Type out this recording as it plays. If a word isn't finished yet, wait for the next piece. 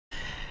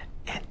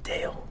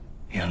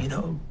You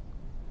know,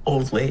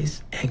 old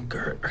Lace and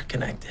Gert are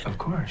connected. Of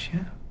course,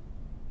 yeah.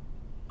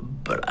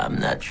 But I'm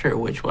not sure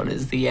which one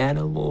is the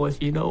animal,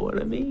 if you know what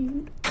I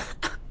mean.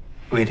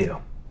 We do.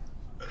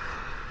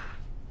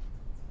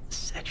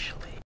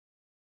 Sexually.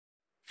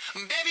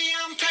 Baby,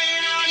 I'm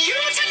playing on you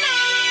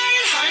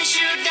tonight. Hunt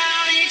you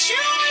down, eat you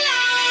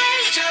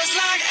alive. Just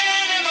like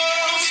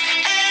animals,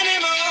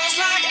 animals,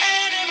 like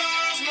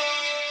animals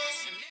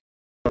most.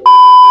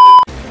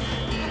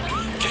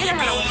 Can you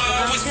blow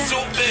my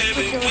whistle,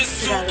 baby,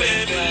 whistle,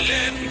 baby?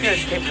 You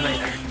guys get me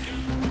later.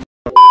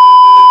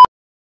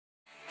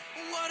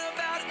 What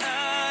about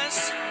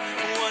us?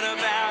 What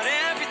about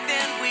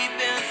everything we've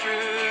been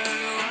through?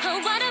 Oh,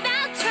 what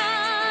about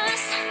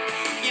trust?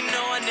 You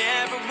know I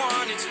never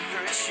wanted to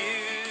hurt you.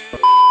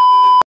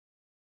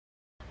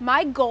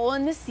 My goal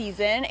in this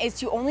season is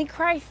to only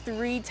cry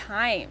 3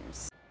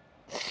 times.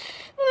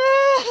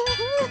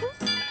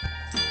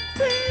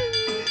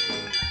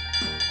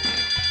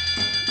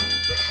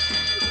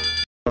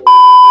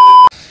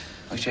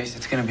 Look, Chase,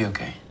 it's gonna be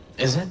okay.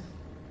 Is it?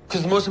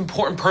 Because the most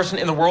important person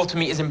in the world to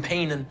me is in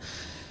pain and...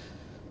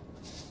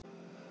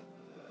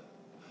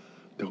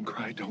 Don't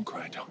cry, don't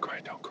cry, don't cry,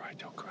 don't cry,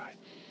 don't cry.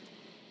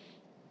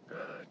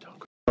 Don't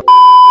cry.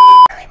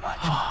 Very much.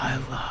 Oh, I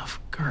love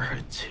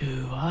Gert,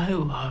 too. I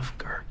love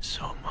Gert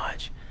so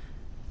much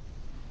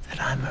that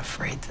I'm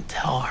afraid to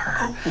tell her.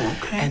 Oh,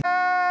 okay. And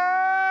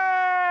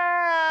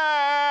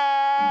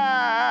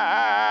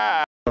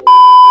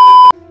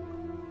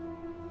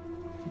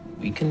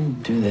we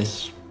can do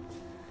this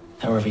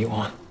however you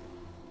want.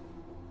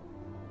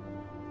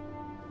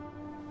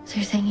 So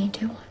you're saying you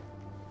do want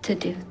to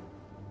do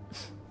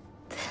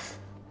this?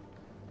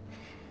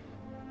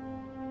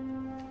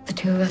 The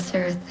two of us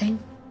are a thing?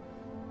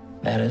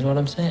 That is what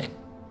I'm saying.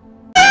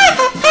 And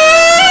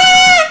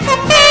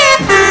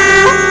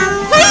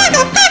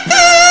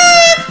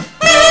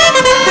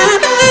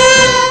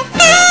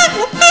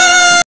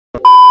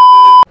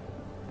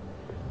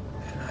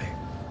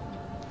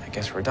I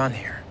guess we're done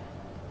here.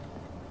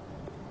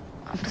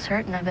 I'm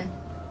certain of it.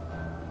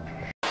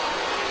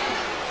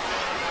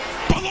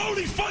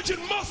 Bologna, fudge,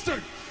 and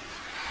mustard!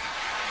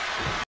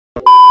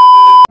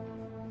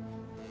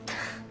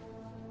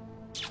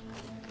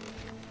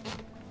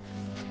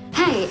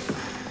 Hey!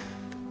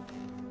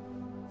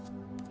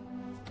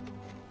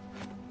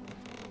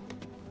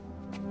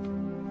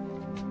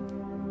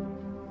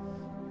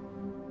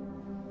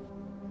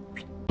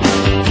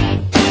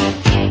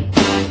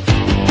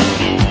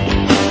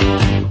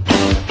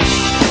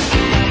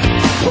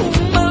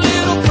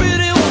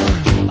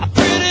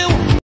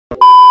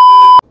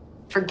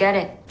 Forget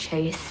it,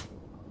 Chase.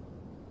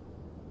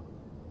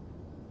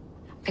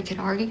 I could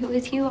argue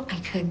with you. I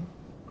could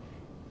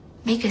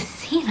make a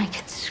scene. I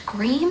could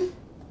scream,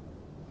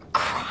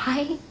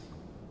 cry.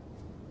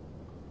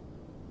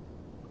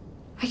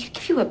 I could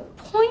give you a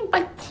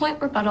point-by-point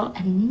rebuttal,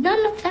 and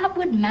none of that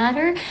would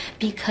matter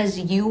because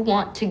you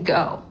want to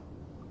go.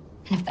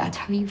 And if that's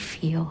how you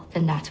feel,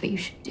 then that's what you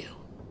should do.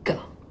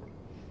 Go.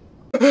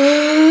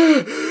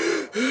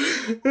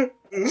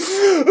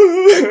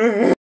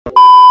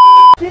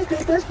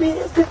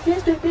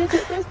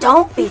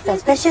 Don't be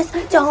suspicious.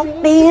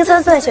 Don't be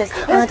suspicious.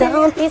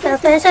 Don't be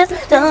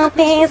suspicious. Don't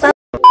be suspicious.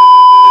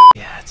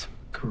 We had some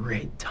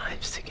great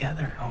times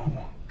together. Oh,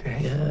 okay.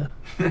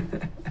 Yeah.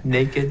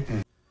 Naked.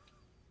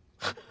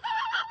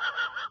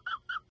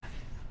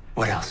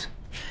 What else?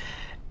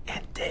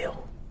 And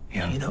Dale.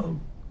 Yeah. You know,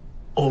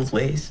 old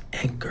Lace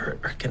and Gert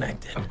are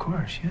connected. Of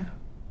course, yeah.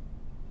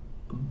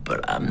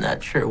 But I'm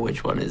not sure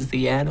which one is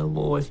the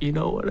animal, if you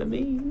know what I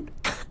mean.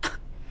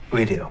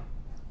 We do.